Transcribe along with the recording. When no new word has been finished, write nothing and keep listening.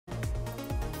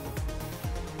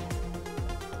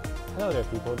Hello there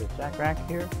people, it's Jack Rack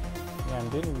here, and I'm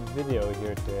doing a video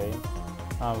here today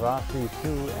on Rossi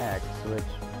 2X, which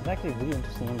is actually a really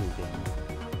interesting indie game.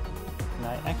 And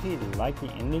I actually like the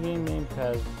indie game name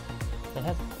because it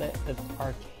has this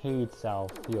arcade style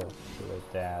feel to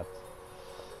it that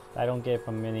I don't get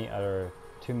from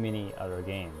too many other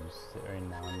games every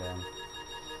now and then.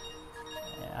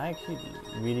 And I actually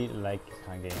really like this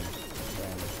kind of games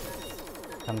when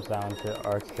it comes down to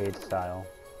arcade style.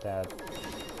 That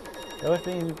it always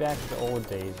brings me back to the old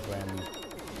days when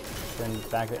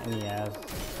back at NES,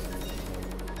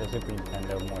 the Super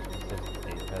Nintendo more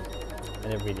specifically, because I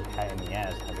never really had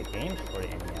NES, had the games for the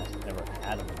NES, never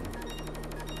had one.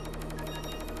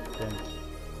 Then,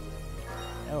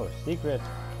 oh, secret!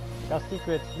 Got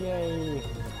secret! Yay!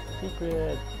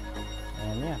 Secret!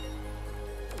 And yeah,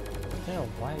 I don't know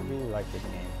why I really like this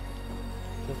game.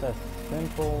 Just a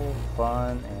simple,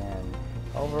 fun, and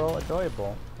overall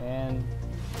enjoyable. And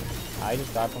I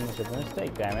just got from a simple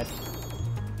mistake, damn it.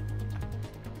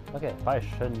 Okay, I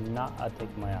should not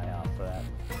take my eye off for that.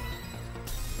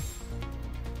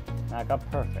 I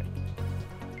got perfect.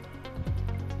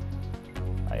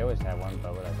 I always have one,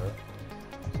 but whatever.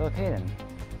 So okay then,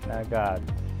 I got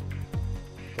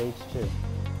stage 2.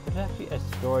 There's actually a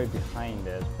story behind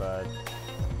this, but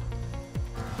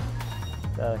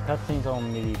the cutscenes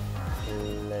don't really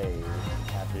play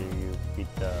after you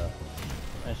beat the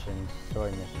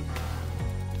story mission.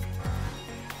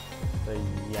 So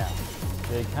yeah,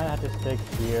 so you kind of have to stick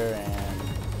here, and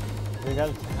you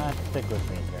gotta kind of stick with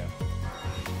me here.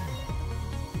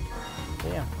 So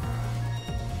yeah,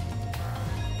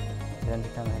 then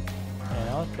kind of, and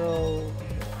also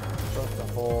across the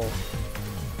whole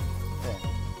thing.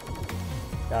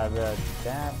 Got rid of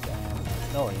that, and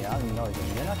no, yeah, no,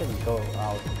 you're not gonna go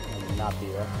out and not be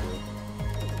rescued.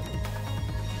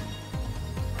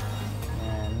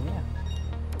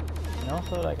 And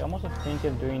also, like, I'm also thinking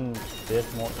of doing this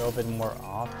a little bit more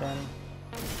often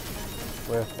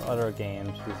with other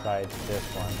games besides this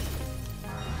one.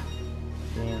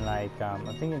 Being like, I'm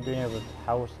thinking of doing it with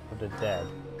House of the Dead.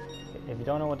 If you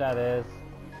don't know what that is,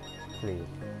 please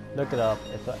look it up.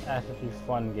 It's an absolutely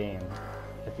fun game.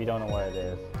 If you don't know what it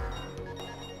is,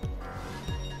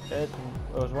 it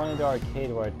was one in the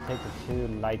arcade where it takes the 2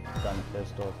 light gun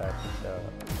pistols that the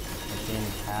machine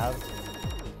has,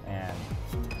 and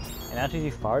actually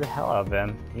fire the hell out of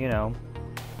them, you know,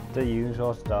 the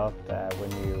usual stuff that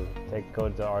when you go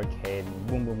to the arcade and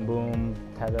boom boom boom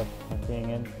kind of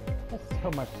thing, and that's so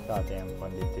much goddamn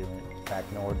fun to do back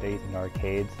in the old days in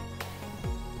arcades.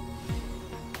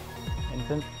 And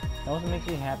since it also makes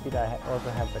me happy that I also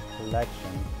have the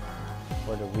collection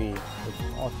for the Wii, which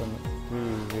is also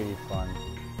really fun.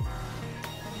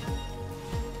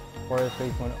 For the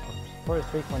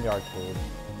 320 arcade,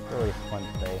 it's always fun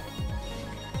to play.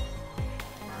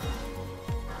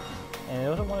 And it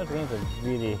was one of the games I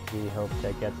really hope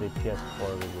that gets a PS4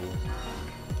 release,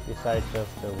 besides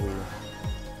just the Wii.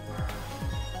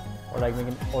 Or like make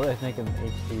an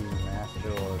HD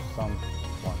remaster or some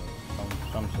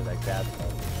shit like that.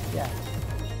 But yeah,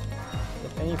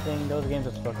 if anything, those games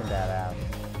are fucking badass.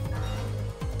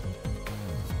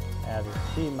 As you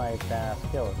see my badass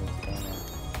skills in this game.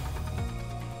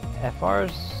 As far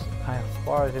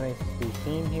as it may be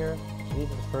seen here, these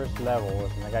are the first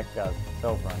levels, and I actually got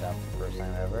silver on that for the first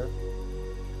time ever.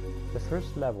 The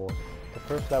first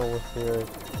levels here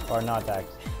are not that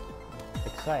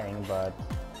exciting, but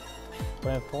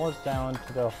when it falls down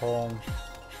to the home,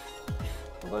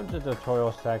 we'll go to the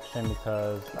tutorial section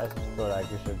because I just feel like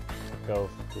we should go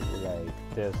through like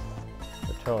this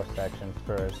tutorial section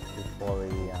first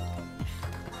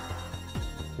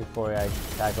before I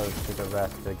tackle to the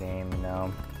rest of the game, you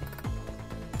know.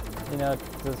 You know,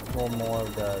 just more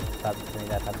of the type of thing,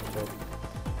 that type of shit.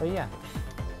 But yeah.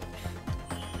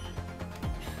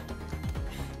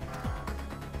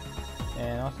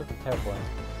 And also the careful.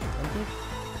 And these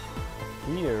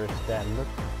heaters that look,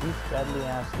 these deadly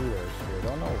ass heaters here,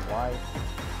 don't know why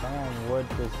someone would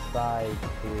decide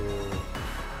to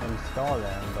install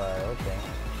them, but okay.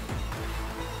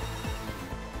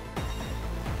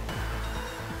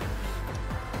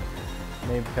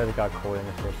 Maybe because it got cold in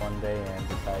the ship one day and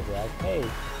decided like, hey,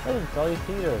 let's install these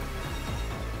heaters.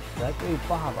 Like, hey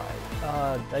Bob,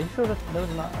 are you sure that those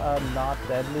are not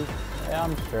deadly? Yeah,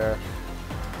 I'm sure.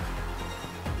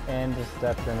 And just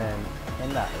stepped them in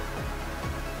and died.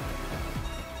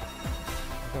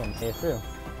 Boom, came through.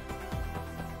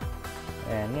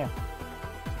 And yeah.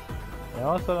 And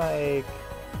also like,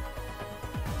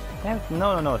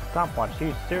 no, stop watch.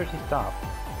 You seriously stop.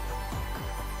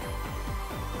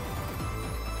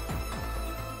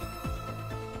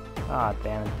 Ah,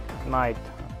 damn it. My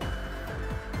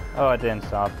Oh, it didn't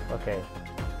stop. Okay.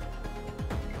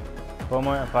 One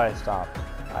more if I stop.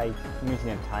 I'm using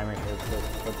a timer here for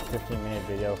the 15-minute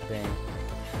video thing.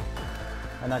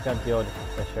 I'm not gonna build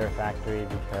the Share Factory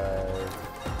because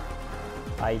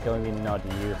I don't even know how to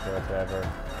use it whatsoever.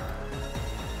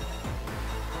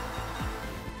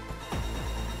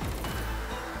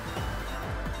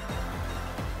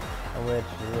 Which,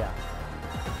 yeah,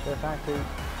 Share Factory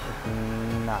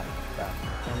is not that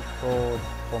simple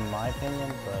for my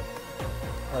opinion, but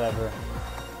whatever.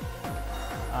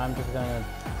 I'm just gonna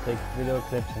take video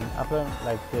clips and upload them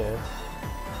like this,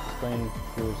 just going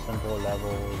through simple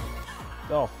levels.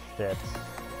 Oh shit.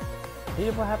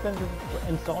 See what happens if you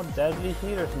install deadly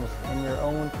heaters in your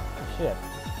own ship.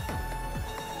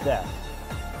 Death.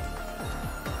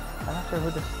 I'm not sure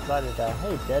who decided that.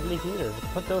 Hey, deadly heaters,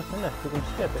 put those in the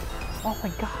freaking ship. Oh my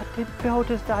god, did Bill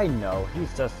just die? No,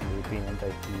 he's just sleeping in the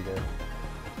heater.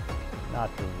 Not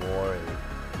to worry.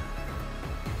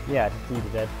 Yeah, to see the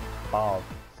dead ball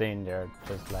sitting there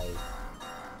just like,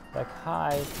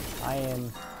 hi, I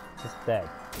am just dead.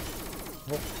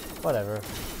 Well, whatever.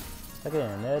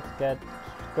 Again, let's get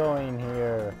going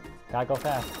here. Gotta go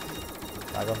fast.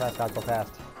 Gotta go fast, gotta go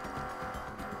fast.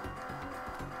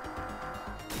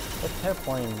 This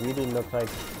Terraforming really looks like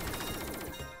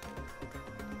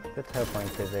the Terraforming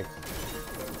physics.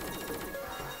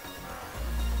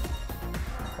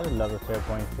 I love the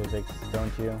Terraforming physics,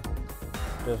 don't you?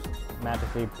 Just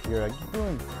magically pure, like,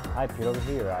 boom, I peered over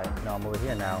here, no, I'm over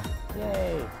here now.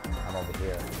 Yay! I'm over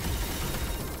here.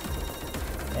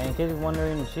 And in case you're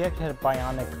wondering, she actually had a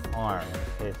bionic arm,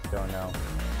 in case you don't know.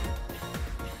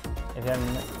 If you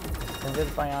haven't, since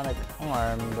it's bionic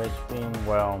arm, which being,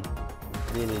 well,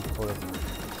 really sort of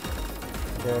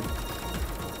good,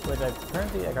 which I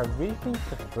currently, like, I really think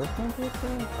the first game to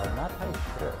experience, but I'm not quite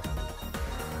sure.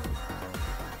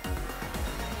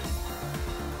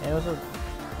 And also,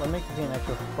 what makes the game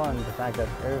extra fun is the fact that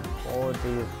all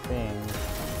these things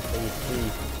that you see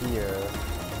here,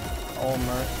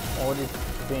 all these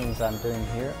things I'm doing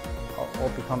here, all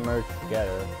become merged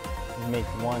together to make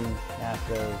one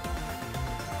massive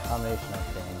combination of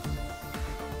things.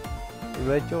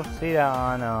 But you'll see that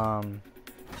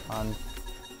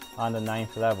on the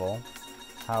 9th level,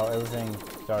 how everything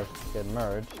starts to get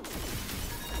merged.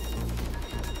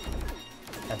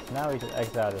 And so now we just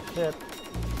exit out of the ship,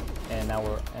 and now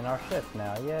we're in our ship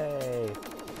now. Yay!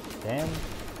 Damn!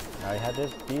 Now we have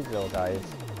these little guys,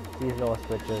 these little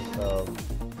switches of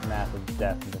massive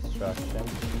death and destruction.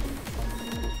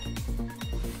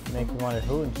 Makes me wonder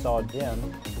who installed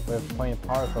them with pointing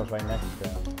particles right next to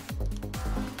them.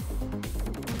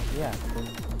 Yeah.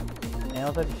 And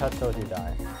also if you touch those, you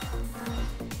die.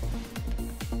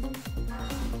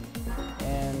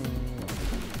 And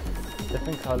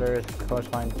different colors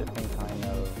correspond to different kind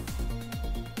of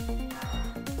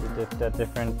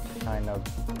different kind of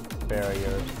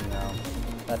barriers, you know,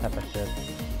 that type of shit.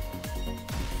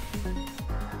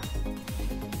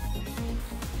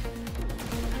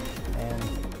 And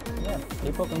yeah,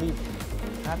 people can be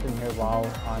trapped in here while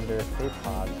on their escape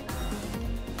pods.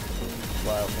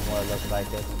 Well, from what it looks like,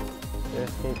 they're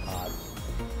escape pods.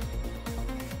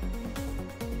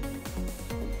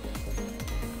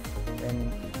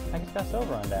 And I just got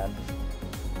silver on that.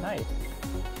 Nice.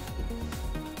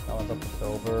 I was up to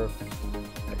silver.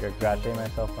 I congratulate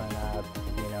myself on that,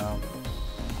 you know.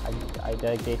 I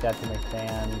dedicate that to my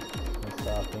fans and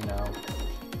stuff, you know.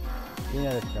 You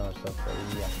know this kind of stuff, but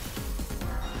yeah.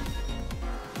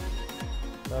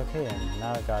 So, okay, and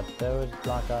now I got those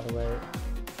blocked out of the way.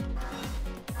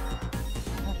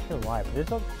 I'm not sure why, but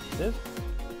this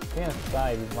kind of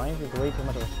side reminds me way too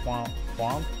much of a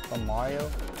swamp from Mario,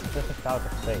 just without the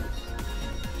face.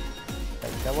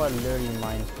 Like, that's what it literally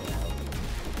reminds me of.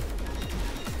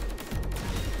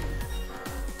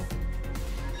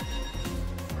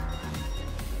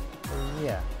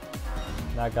 Yeah,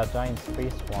 now I got giant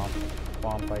space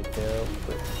swamp right there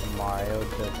with Mario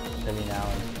just chilling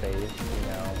out in space, you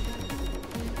know.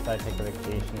 So I take a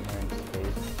vacation here in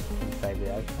space. And I be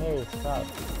like, hey, sup?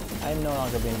 I'm no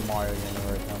longer being in Mario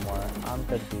universe no more. I'm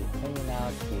gonna be hanging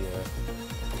out here.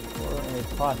 Or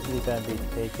it's possibly gonna be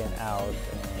taken out and,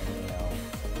 you know,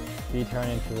 be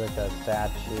turned into like a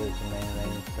statue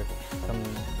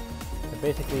to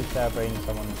basically celebrating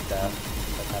someone's death,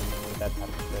 that type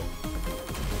of shit.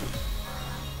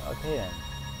 Okay then.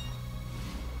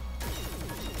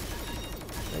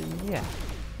 So yeah.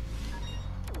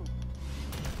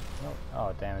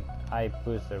 Oh damn it! I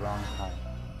boosted the wrong time.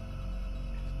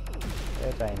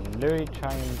 Yes, I'm literally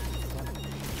trying.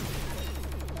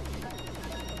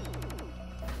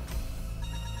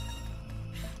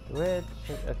 Which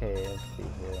okay, let's see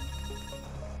here.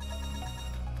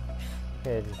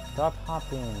 Okay, just stop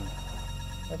hopping.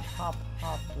 Let's hop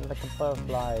like a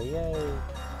butterfly. Yay!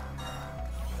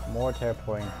 More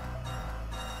teleporting.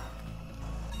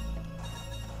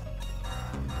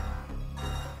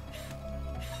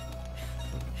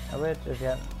 Which is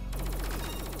yet.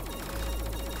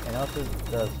 And also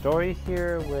the story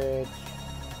here, which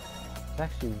is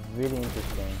actually really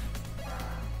interesting.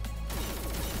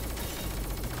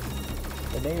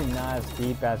 But maybe not as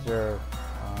deep as your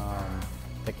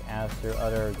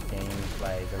other games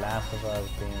like The Last of Us,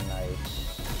 being like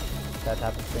that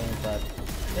type of thing, but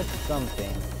it's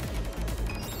something.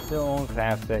 Still own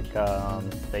classic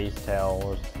Space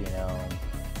Tales, you know,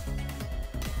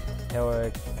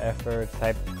 heroic effort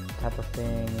type of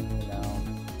thing, you know.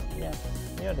 Yeah,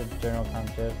 you know the general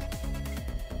concept.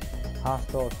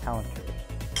 Hostile counters.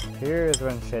 Here's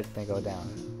when shit's gonna go down.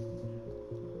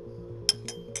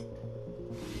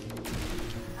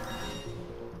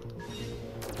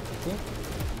 See?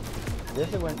 This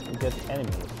is when you get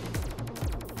enemies.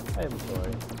 I'm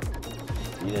sorry.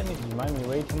 These enemies remind me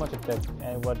way too much of that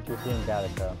and what you see in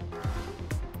Gattaca.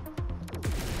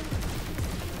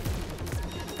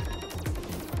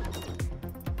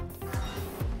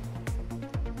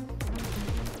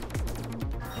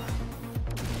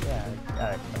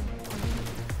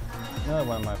 Another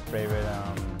one of my favorite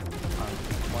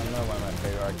another one of my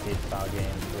favorite arcade style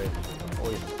games, which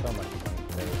always so much fun to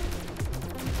play.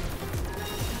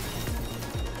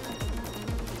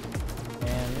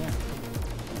 And yeah,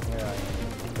 here I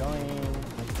am going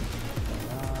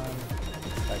on,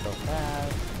 I go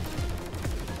fast.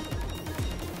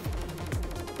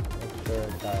 Make sure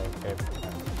that I get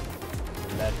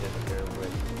ledges here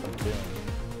with some doom.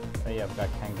 Oh yeah, but I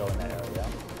can't go in that area.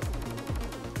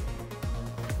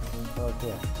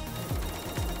 Okay.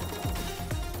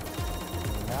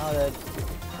 Now let's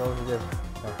go to the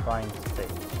confined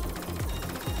space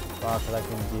while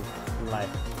collecting these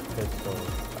life crystals.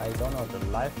 I don't know the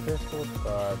life crystals,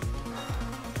 but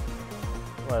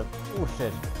well, oh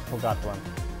shit, forgot one.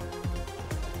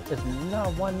 There's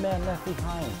not one man left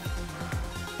behind.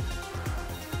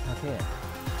 Okay.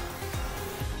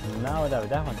 Now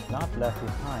that one's not left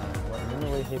behind, well, in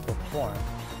any way, shape, or form.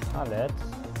 Now let's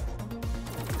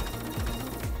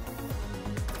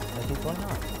keep going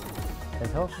on. And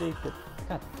hopefully,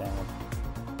 god damn it.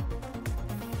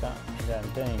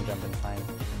 Didn't jump in time.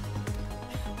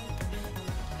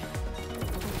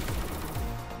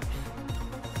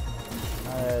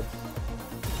 Let's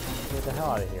get the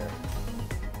hell out of here.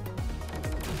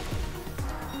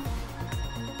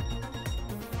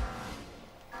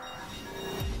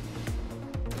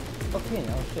 Okay,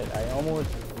 no shit. I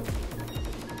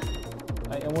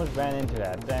almost ran into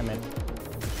that. Damn it.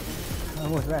 I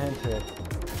almost ran into it.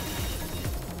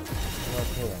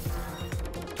 Okay.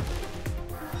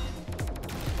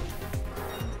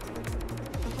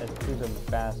 Let's do some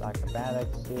fast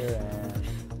acrobatics here and...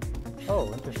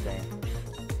 Oh, interesting.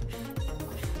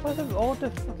 What's up all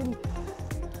the fucking...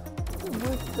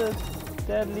 with the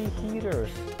deadly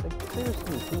heaters? Like,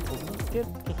 seriously, people, you get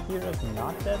the heaters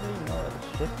not deadly? No, like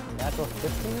shit, natural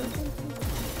shit heaters or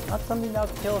something? Not something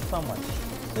that'll kill someone.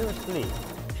 Seriously.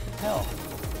 Hell.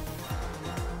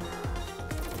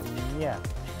 Yeah.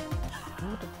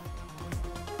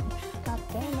 God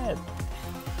damn it.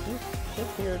 These shit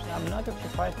heaters, I'm not gonna be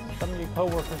surprised if some of your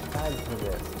co-workers died for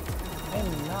this. I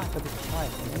am not gonna be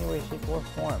surprised in any way, shape, or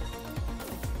form.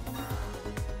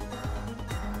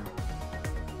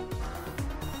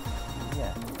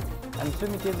 Yeah. I'm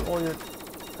assuming you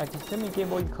gave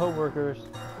all your co-workers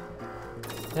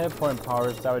teleport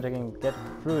powers that way they can get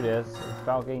through this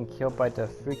without getting killed by the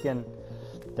freaking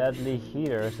deadly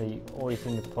heaters that you always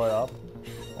seem to put up.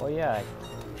 Oh yeah,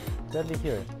 deadly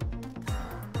heaters.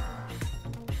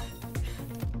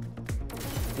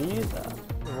 These,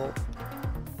 well,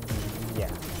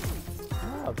 yeah.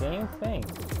 Oh, game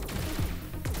thanks.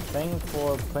 Thanks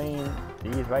for playing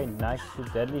these right next to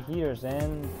deadly heaters,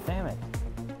 and damn it.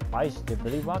 I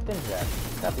stupidly walked into that.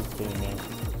 That'd be kidding me.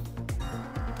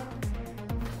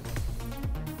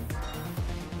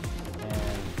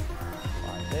 And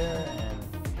right there, and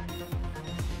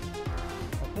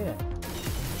okay.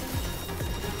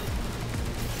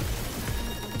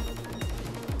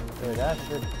 So that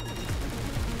should.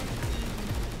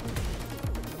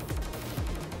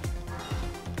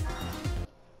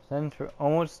 Since we're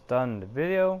almost done the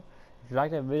video, if you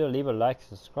like that video, leave a like,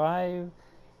 subscribe,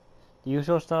 the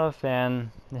usual stuff, and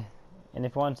if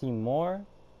you want to see more,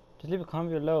 just leave a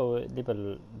comment below. Leave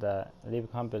a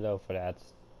comment below for that,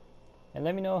 and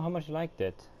let me know how much you liked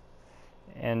it.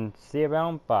 And see you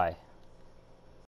around. Bye.